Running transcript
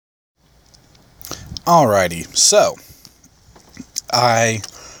Alrighty, so I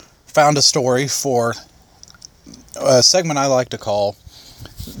found a story for a segment I like to call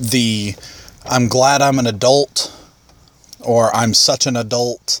the I'm glad I'm an adult or I'm such an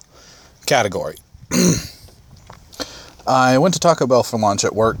adult category. I went to Taco Bell for lunch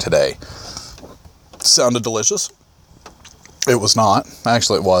at work today. Sounded delicious. It was not.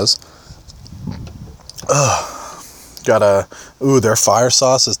 Actually, it was. Their fire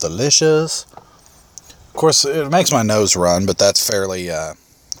sauce is delicious. Of course, it makes my nose run, but that's fairly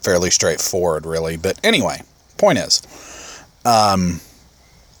straightforward, really. But anyway, point is,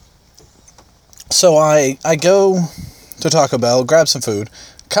 so I go to Taco Bell, grab some food,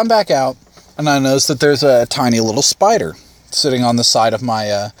 come back out, and I notice that there's a tiny little spider sitting on the side of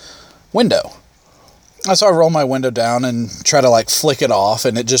my window. So I roll my window down and try to flick it off,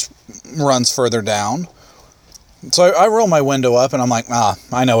 and it just runs further down. So I roll my window up, and I'm like,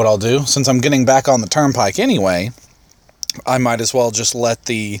 I know what I'll do. Since I'm getting back on the turnpike anyway, I might as well just let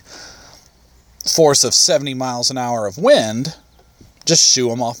the force of 70 miles an hour of wind just shoo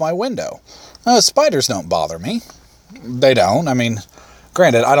them off my window. Spiders don't bother me. They don't. I mean,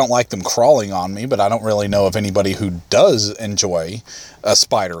 granted, I don't like them crawling on me, but I don't really know of anybody who does enjoy a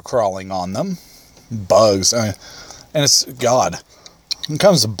spider crawling on them. Bugs. And it's, God, when it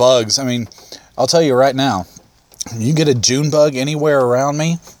comes to bugs, I mean, I'll tell you right now, you get a June bug anywhere around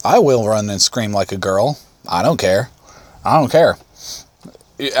me, I will run and scream like a girl. I don't care. I don't care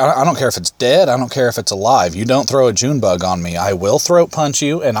if it's dead. I don't care if it's alive. You don't throw a June bug on me. I will throat punch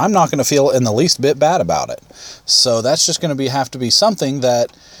you, and I'm not going to feel in the least bit bad about it. So that's just going to have to be something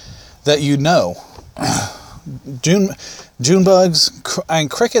that you know. June bugs and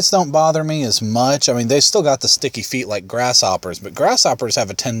crickets don't bother me as much. I mean, they still got the sticky feet like grasshoppers, but grasshoppers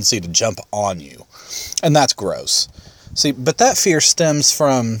have a tendency to jump on you, and that's gross. See, but that fear stems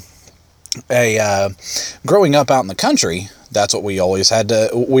from growing up out in the country. That's what we always had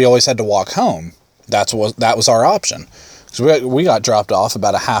to walk home. That was our option. So we got dropped off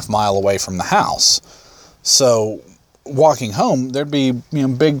about a half mile away from the house. So walking home, there'd be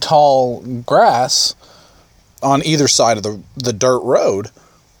big tall grass on either side of the dirt road.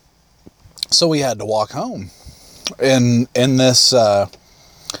 So we had to walk home in this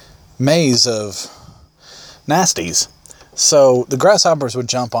maze of nasties. So the grasshoppers would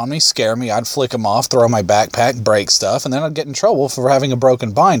jump on me, scare me, I'd flick them off, throw my backpack, break stuff, and then I'd get in trouble for having a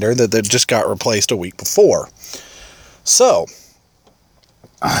broken binder that just got replaced a week before. So,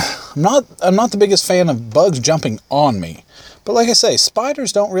 I'm not the biggest fan of bugs jumping on me. But like I say,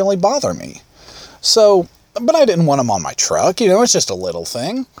 spiders don't really bother me. So, but I didn't want them on my truck, it's just a little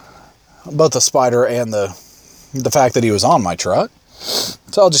thing. Both the spider and the fact that he was on my truck.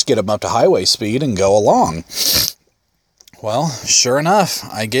 So I'll just get him up to highway speed and go along. Well, sure enough,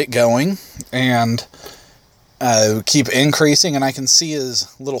 I get going and keep increasing, and I can see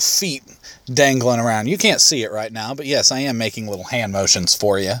his little feet dangling around. You can't see it right now, but yes, I am making little hand motions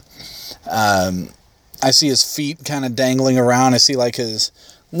for you. I see his feet kind of dangling around. I see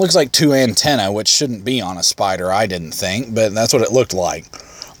looks like two antennae, which shouldn't be on a spider, I didn't think, but that's what it looked like.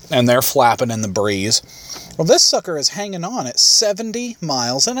 And they're flapping in the breeze. Well, this sucker is hanging on at 70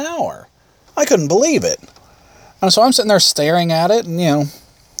 miles an hour. I couldn't believe it. And so I'm sitting there staring at it, and,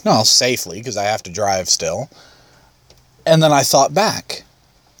 safely, because I have to drive still. And then I thought back.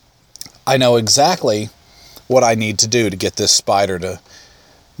 I know exactly what I need to do to get this spider to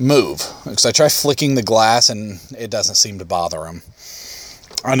move. Because I try flicking the glass, and it doesn't seem to bother him.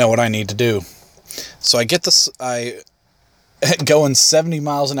 I know what I need to do. So going 70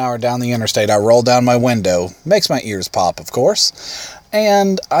 miles an hour down the interstate, I roll down my window. Makes my ears pop, of course.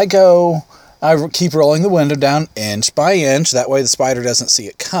 And I keep rolling the window down inch by inch. That way the spider doesn't see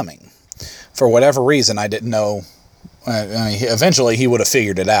it coming. For whatever reason, I didn't know. Eventually he would have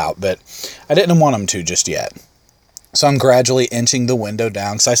figured it out, but I didn't want him to just yet. So I'm gradually inching the window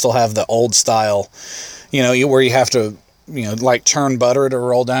down, because I still have the old style, where you have to, churn butter to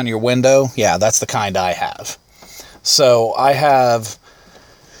roll down your window. Yeah, that's the kind I have. So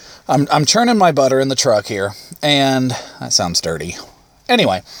I'm churning my butter in the truck here, and that sounds dirty.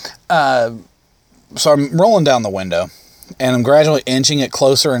 Anyway, so I'm rolling down the window, and I'm gradually inching it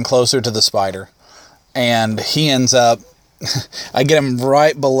closer and closer to the spider, and he ends up, I get him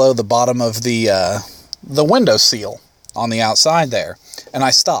right below the bottom of the window seal on the outside there, and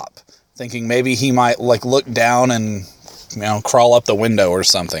I stop, thinking maybe he might look down and crawl up the window or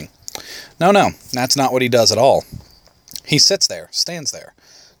something. No, that's not what he does at all. He sits there, stands there,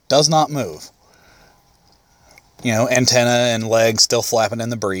 does not move. Antenna and legs still flapping in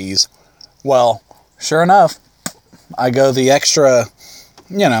the breeze. Well, sure enough, I go the extra,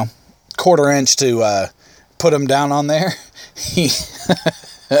 quarter-inch to put him down on there, he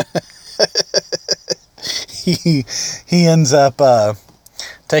he ends up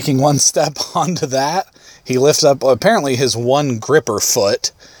taking one step onto that. He lifts up apparently his one gripper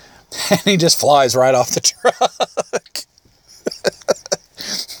foot, and he just flies right off the truck.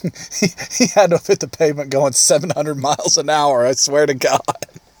 he had to hit the pavement going 700 miles an hour, I swear to God.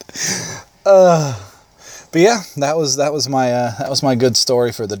 But yeah, that was my good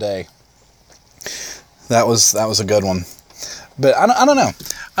story for the day. That was a good one. But I don't know,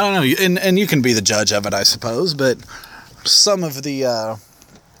 and you can be the judge of it, I suppose. But some of the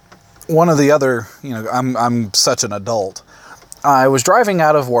one of the other, I'm such an adult. I was driving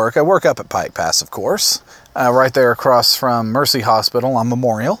out of work. I work up at Pike Pass, of course, right there across from Mercy Hospital on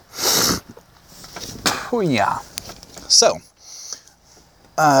Memorial. Yeah. So,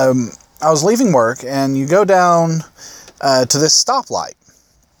 I was leaving work, and you go down to this stoplight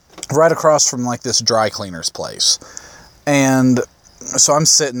right across from like this dry cleaner's place. And so I'm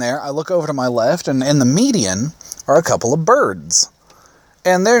sitting there. I look over to my left, and in the median are a couple of birds.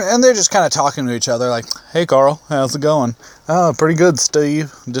 And they're just kind of talking to each other like, "Hey, Carl, how's it going?" "Oh, pretty good,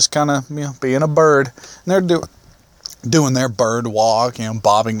 Steve. Just kind of, being a bird." And they're doing their bird walk,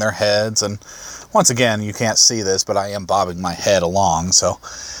 bobbing their heads. And once again, you can't see this, but I am bobbing my head along. So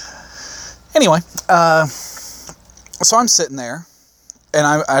anyway, so I'm sitting there, and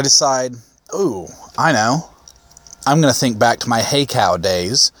I decide, ooh, I know. I'm going to think back to my Hey Cow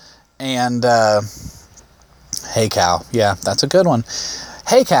days. And Hey Cow, yeah, that's a good one.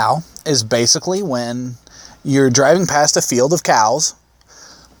 Hey Cow is basically when you're driving past a field of cows,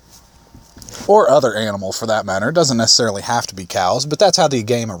 or other animal for that matter. It doesn't necessarily have to be cows, but that's how the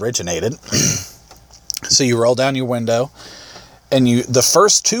game originated. So you roll down your window, and the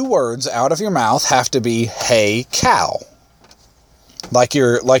first two words out of your mouth have to be "Hey Cow," like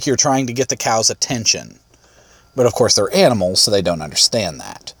you're trying to get the cow's attention. But of course they're animals, so they don't understand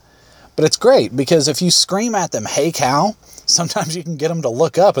that. But it's great, because if you scream at them, "Hey Cow," sometimes you can get them to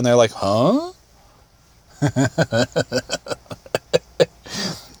look up, and they're like, "Huh?"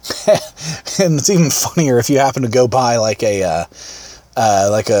 And it's even funnier if you happen to go by like a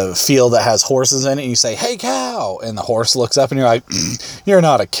field that has horses in it, and you say, "Hey Cow," and the horse looks up, and you're like, "You're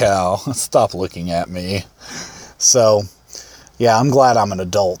not a cow. Stop looking at me." So, yeah, I'm glad I'm an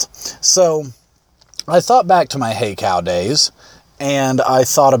adult. So, I thought back to my Hey Cow days, and I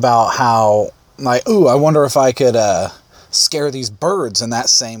thought about how, I wonder if I could scare these birds in that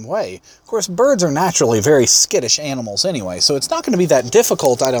same way. Of course, birds are naturally very skittish animals anyway, so it's not going to be that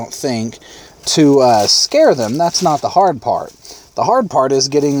difficult, I don't think, to scare them. That's not the hard part. The hard part is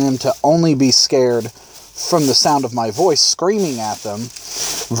getting them to only be scared from the sound of my voice screaming at them,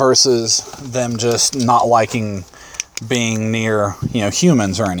 versus them just not liking being near,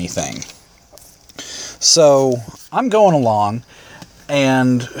 humans or anything. So I'm going along,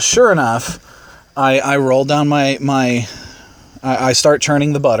 and sure enough, I roll down I start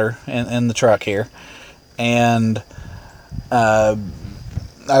churning the butter in the truck here, and I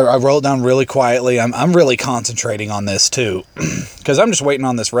roll it down really quietly. I'm really concentrating on this too, because I'm just waiting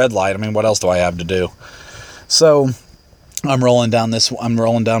on this red light. I mean, what else do I have to do? So I'm rolling down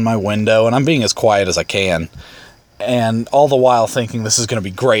my window, and I'm being as quiet as I can. And all the while thinking, this is going to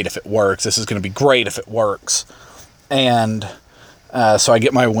be great if it works. This is going to be great if it works. And so I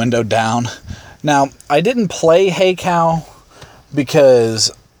get my window down. Now, I didn't play Hey Cow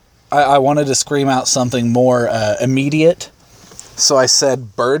because I wanted to scream out something more immediate. So I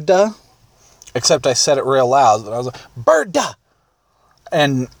said Birda, except I said it real loud. I was like, "Birda!"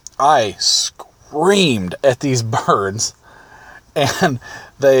 And I screamed at these birds. And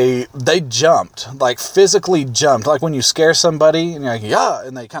they jumped, like physically jumped, like when you scare somebody and you're like, "Yeah,"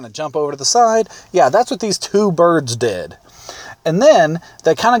 and they kind of jump over to the side. Yeah, that's what these two birds did. And then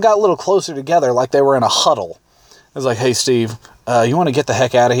they kind of got a little closer together, like they were in a huddle. It was like, "Hey, Steve, you want to get the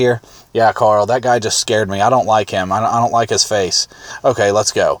heck out of here?" "Yeah, Carl, that guy just scared me. I don't like him. I don't like his face." "Okay,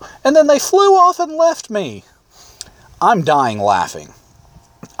 let's go." And then they flew off and left me. I'm dying laughing.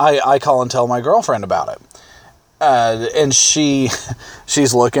 I call and tell my girlfriend about it. And she's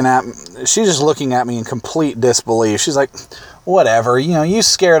just looking at me in complete disbelief. She's like, "Whatever, you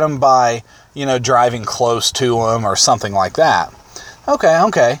scared him by, driving close to him or something like that."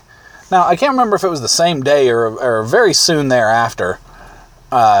 Okay. Now, I can't remember if it was the same day or very soon thereafter,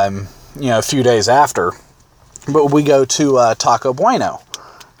 a few days after, but we go to Taco Bueno.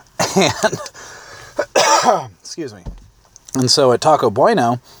 And, excuse me. And so at Taco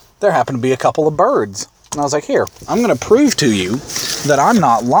Bueno, there happened to be a couple of birds. And I was like, "Here, I'm going to prove to you that I'm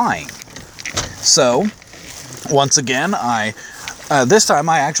not lying." So, once again, I This time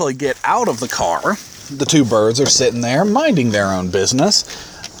I actually get out of the car. The two birds are sitting there minding their own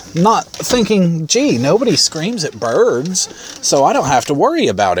business, not thinking, gee, nobody screams at birds, so I don't have to worry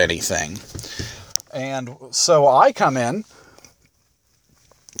about anything. And so I come in.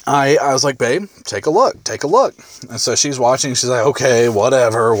 I was like, babe, take a look. And so she's watching. She's like, okay,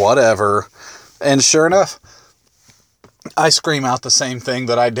 whatever. And sure enough, I scream out the same thing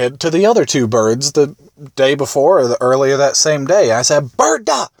that I did to the other two birds the day before, or earlier that same day. I said,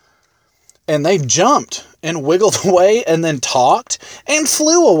 "Birda!" And they jumped and wiggled away and then talked and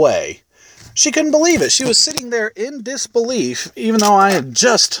flew away. She couldn't believe it. She was sitting there in disbelief, even though I had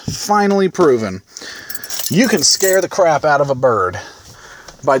just finally proven you can scare the crap out of a bird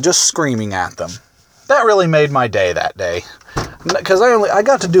by just screaming at them. That really made my day that day, because I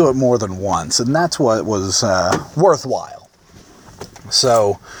got to do it more than once, and that's what was worthwhile.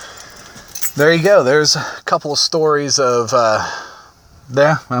 So there you go. There's a couple of stories of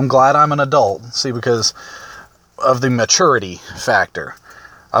I'm glad I'm an adult. See, because of the maturity factor.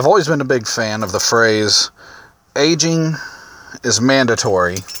 I've always been a big fan of the phrase, aging is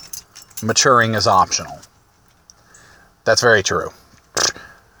mandatory, maturing is optional. That's very true.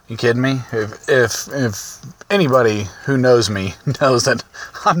 You kidding me? If anybody who knows me knows that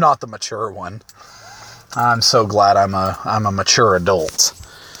I'm not the mature one, I'm so glad I'm a mature adult.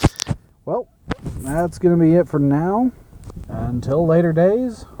 Well, that's going to be it for now. Until later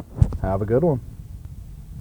days, have a good one.